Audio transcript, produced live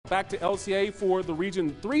back to LCA for the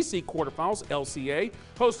Region 3C quarterfinals. LCA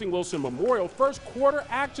hosting Wilson Memorial. First quarter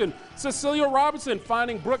action. Cecilia Robinson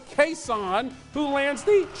finding Brooke Cason, who lands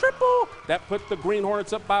the triple. That put the Green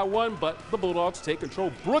Hornets up by 1, but the Bulldogs take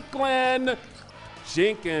control. Brooklyn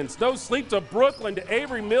Jenkins, no sleep to Brooklyn, to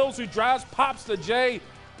Avery Mills, who drives, pops to Jay.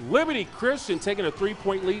 Liberty Christian taking a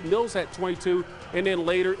 3-point lead. Mills at 22, and then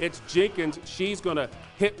later it's Jenkins. She's going to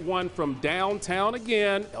hit one from downtown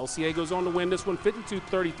again. LCA goes on to win this one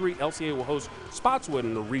 52-33. LCA will host Spotswood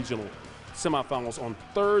in the regional semifinals on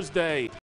Thursday.